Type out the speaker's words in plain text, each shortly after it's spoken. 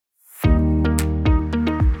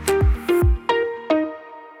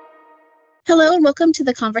Hello and welcome to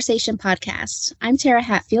the Conversation Podcast. I'm Tara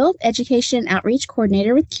Hatfield, Education Outreach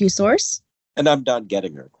Coordinator with Qsource. And I'm Don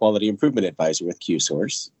Gettinger, Quality Improvement Advisor with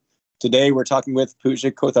Qsource. Today we're talking with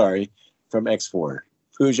Pooja Kothari from X4.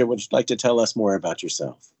 Pooja, would you like to tell us more about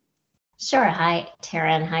yourself? Sure. Hi,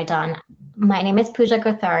 Tara, and hi, Don. My name is Pooja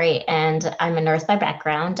Kothari, and I'm a nurse by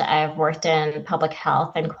background. I've worked in public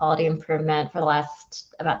health and quality improvement for the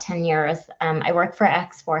last about 10 years. I work for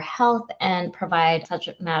X4 Health and provide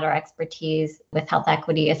subject matter expertise with health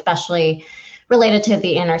equity, especially related to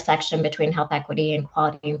the intersection between health equity and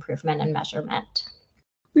quality improvement and measurement.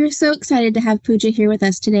 We're so excited to have Pooja here with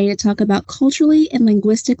us today to talk about culturally and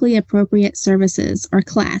linguistically appropriate services, or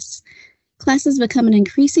CLAS. CLAS has become an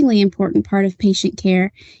increasingly important part of patient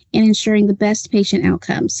care and ensuring the best patient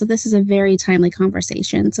outcomes. So this is a very timely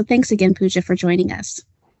conversation. So thanks again, Pooja, for joining us.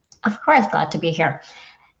 Of course, glad to be here.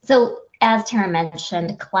 So as Tara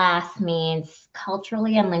mentioned, CLAS means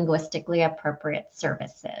culturally and linguistically appropriate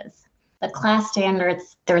services. The CLAS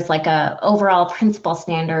standards, there's like a overall principle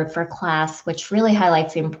standard for CLAS, which really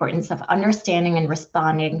highlights the importance of understanding and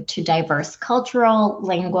responding to diverse cultural,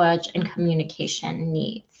 language, and communication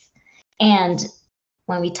needs. And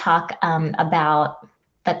when we talk about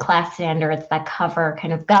the CLAS standards that cover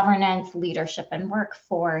kind of governance, leadership, and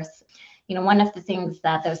workforce, one of the things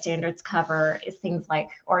that those standards cover is things like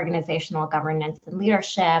organizational governance and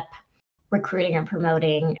leadership, recruiting and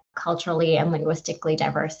promoting culturally and linguistically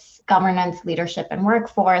diverse governance, leadership, and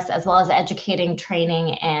workforce, as well as educating,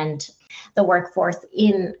 training, and the workforce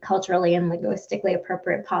in culturally and linguistically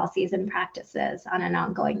appropriate policies and practices on an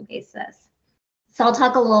ongoing basis. So I'll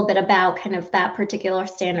talk a little bit about kind of that particular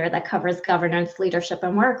standard that covers governance, leadership,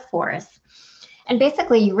 and workforce. And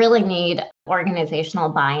basically, you really need organizational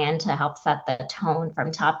buy-in to help set the tone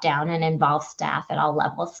from top down and involve staff at all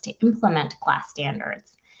levels to implement CLAS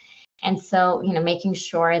standards. And so, making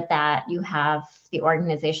sure that you have the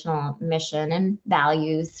organizational mission and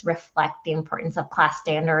values reflect the importance of CLAS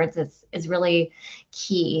standards is really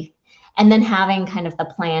key. And then having kind of the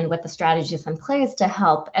plan with the strategies in place to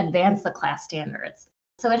help advance the CLAS standards.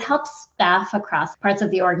 So it helps staff across parts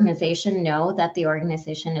of the organization know that the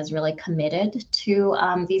organization is really committed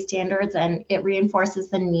to these standards, and it reinforces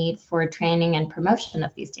the need for training and promotion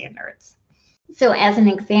of these standards. So as an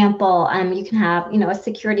example, you can have, a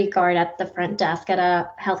security guard at the front desk at a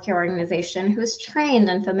healthcare organization who's trained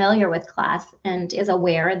and familiar with CLAS and is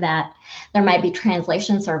aware that there might be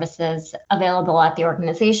translation services available at the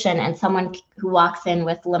organization, and someone who walks in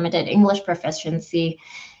with limited English proficiency,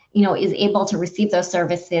 is able to receive those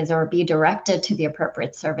services or be directed to the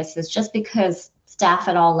appropriate services just because staff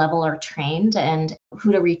at all level are trained and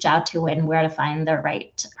who to reach out to and where to find the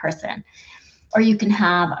right person. Or you can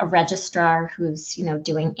have a registrar who's,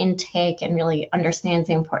 doing intake and really understands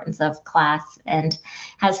the importance of CLAS and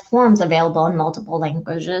has forms available in multiple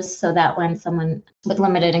languages so that when someone with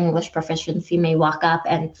limited English proficiency may walk up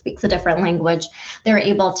and speaks a different language, they're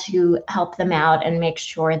able to help them out and make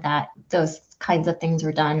sure that those kinds of things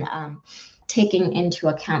are done, taking into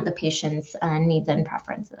account the patient's needs and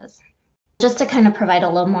preferences. Just to kind of provide a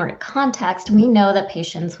little more context, we know that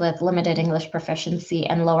patients with limited English proficiency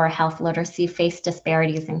and lower health literacy face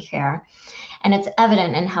disparities in care, and it's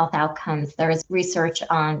evident in health outcomes. There is research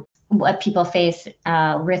on what people face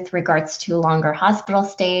with regards to longer hospital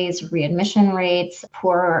stays, readmission rates,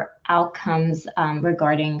 poor outcomes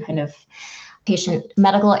regarding kind of patient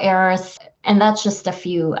medical errors, and that's just a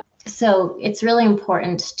few. So it's really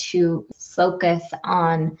important to focus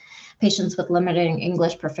on patients with limited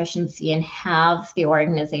English proficiency and have the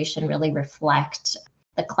organization really reflect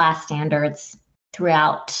the CLAS standards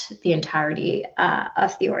throughout the entirety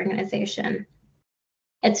of the organization.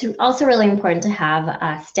 It's also really important to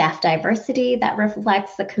have staff diversity that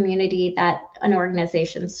reflects the community that an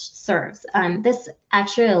organization serves. This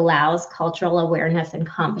actually allows cultural awareness and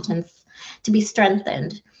competence to be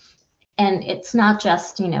strengthened. And it's not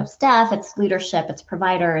just, staff, it's leadership, it's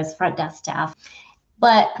providers, front desk staff.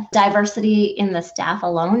 But diversity in the staff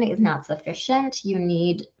alone is not sufficient. You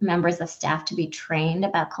need members of staff to be trained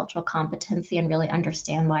about cultural competency and really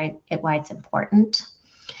understand why it's important.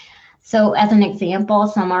 So as an example,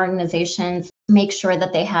 some organizations make sure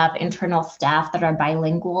that they have internal staff that are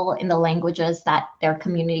bilingual in the languages that their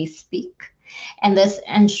communities speak. And this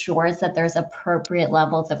ensures that there's appropriate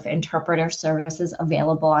levels of interpreter services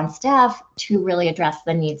available on staff to really address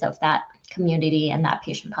the needs of that community and that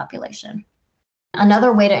patient population.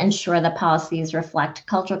 Another way to ensure that policies reflect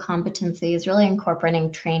cultural competency is really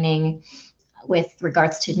incorporating training with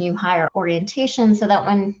regards to new hire orientation so that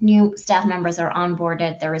when new staff members are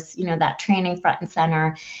onboarded, there is, that training front and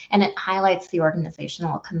center, and it highlights the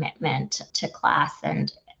organizational commitment to CLAS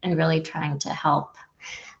and and really trying to help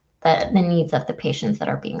the needs of the patients that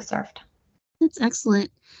are being served. That's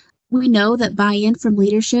excellent. We know that buy-in from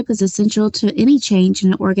leadership is essential to any change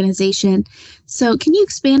in an organization. So can you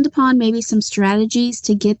expand upon maybe some strategies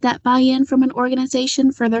to get that buy-in from an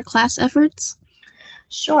organization for their class efforts?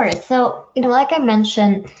 Sure. So, like I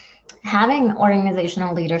mentioned, having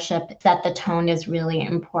organizational leadership set the tone is really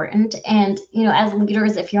important. And, as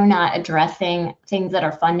leaders, if you're not addressing things that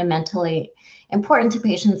are fundamentally important to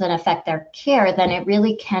patients and affect their care, then it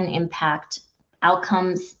really can impact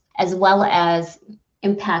outcomes as well as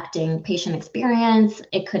impacting patient experience.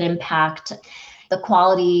 It could impact the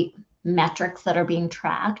quality metrics that are being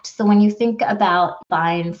tracked. So when you think about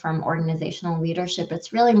buy-in from organizational leadership,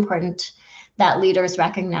 it's really important that leaders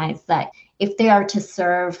recognize that if they are to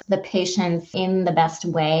serve the patients in the best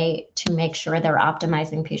way to make sure they're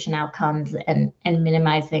optimizing patient outcomes and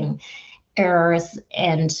minimizing errors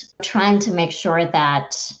and trying to make sure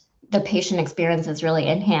that the patient experience is really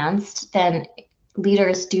enhanced, then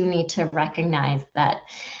leaders do need to recognize that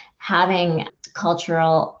having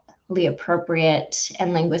culturally appropriate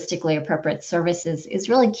and linguistically appropriate services is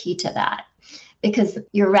really key to that, because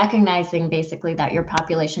you're recognizing basically that your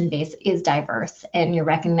population base is diverse, and you're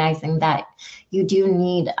recognizing that you do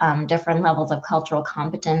need different levels of cultural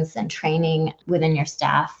competence and training within your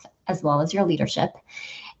staff as well as your leadership.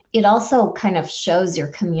 It also kind of shows your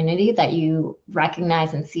community that you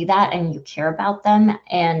recognize and see that and you care about them.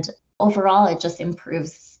 And overall, it just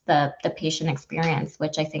improves the patient experience,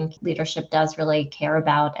 which I think leadership does really care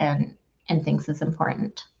about and thinks is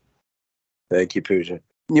important. Thank you, Pooja.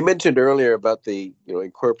 You mentioned earlier about the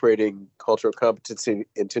incorporating cultural competency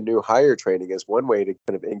into new hire training as one way to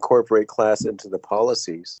kind of incorporate class into the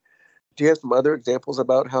policies. Do you have some other examples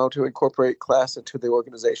about how to incorporate class into the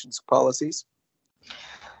organization's policies?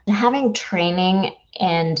 Having training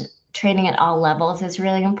and training at all levels is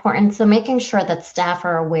really important. So making sure that staff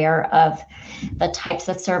are aware of the types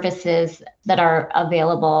of services that are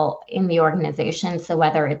available in the organization. So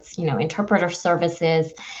whether it's, interpreter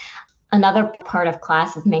services. Another part of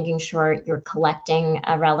class is making sure you're collecting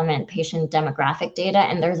relevant patient demographic data,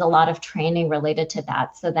 and there's a lot of training related to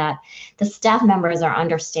that so that the staff members are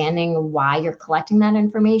understanding why you're collecting that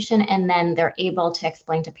information, and then they're able to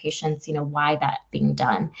explain to patients, why that's being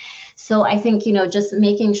done. So I think, just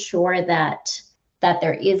making sure that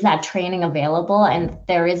there is that training available and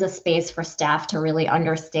there is a space for staff to really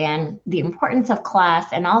understand the importance of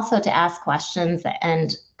class and also to ask questions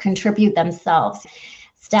and contribute themselves.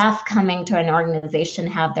 Staff coming to an organization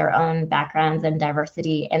have their own backgrounds and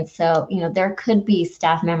diversity. And so, there could be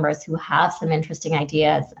staff members who have some interesting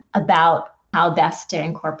ideas about how best to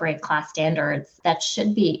incorporate class standards that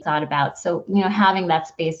should be thought about. So, having that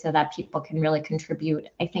space so that people can really contribute,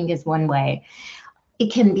 I think, is one way.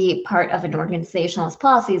 It can be part of an organization's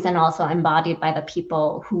policies and also embodied by the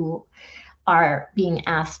people who are being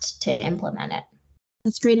asked to implement it.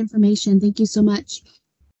 That's great information. Thank you so much.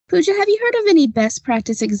 Pooja, have you heard of any best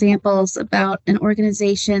practice examples about an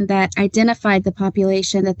organization that identified the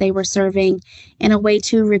population that they were serving and a way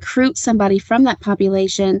to recruit somebody from that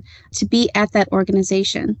population to be at that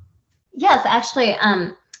organization? Yes, actually,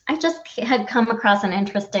 I just had come across an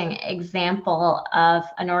interesting example of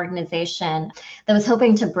an organization that was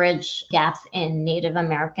hoping to bridge gaps in Native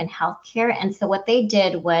American healthcare. And so what they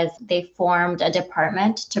did was they formed a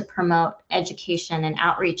department to promote education and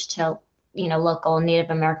outreach to local Native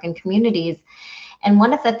American communities. And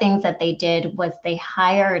one of the things that they did was they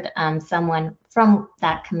hired someone from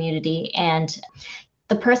that community, and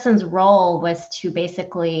the person's role was to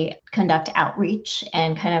basically conduct outreach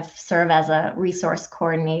and kind of serve as a resource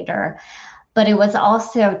coordinator. But it was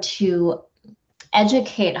also to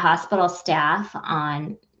educate hospital staff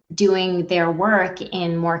on doing their work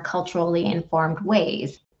in more culturally informed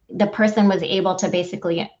ways. The person was able to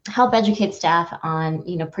basically help educate staff on,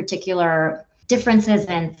 particular differences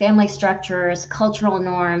in family structures, cultural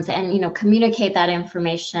norms, and, communicate that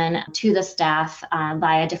information to the staff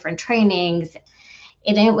via different trainings.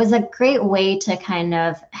 And it was a great way to kind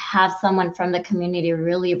of have someone from the community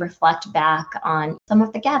really reflect back on some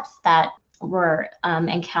of the gaps that were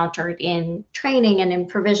encountered in training and in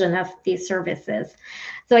provision of these services.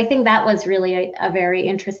 So I think that was really a very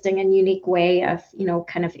interesting and unique way of,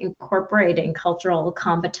 kind of incorporating cultural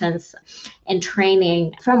competence and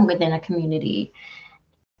training from within a community,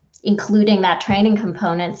 including that training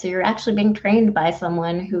component. So you're actually being trained by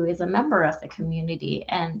someone who is a member of the community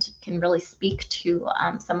and can really speak to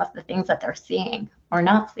some of the things that they're seeing or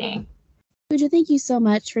not seeing. Pooja, thank you so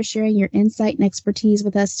much for sharing your insight and expertise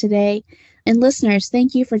with us today. And listeners,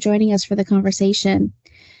 thank you for joining us for the conversation.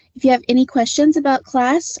 If you have any questions about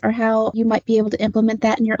CLAS or how you might be able to implement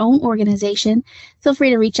that in your own organization, feel free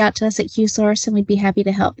to reach out to us at Qsource and we'd be happy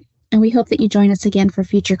to help. And we hope that you join us again for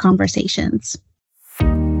future conversations.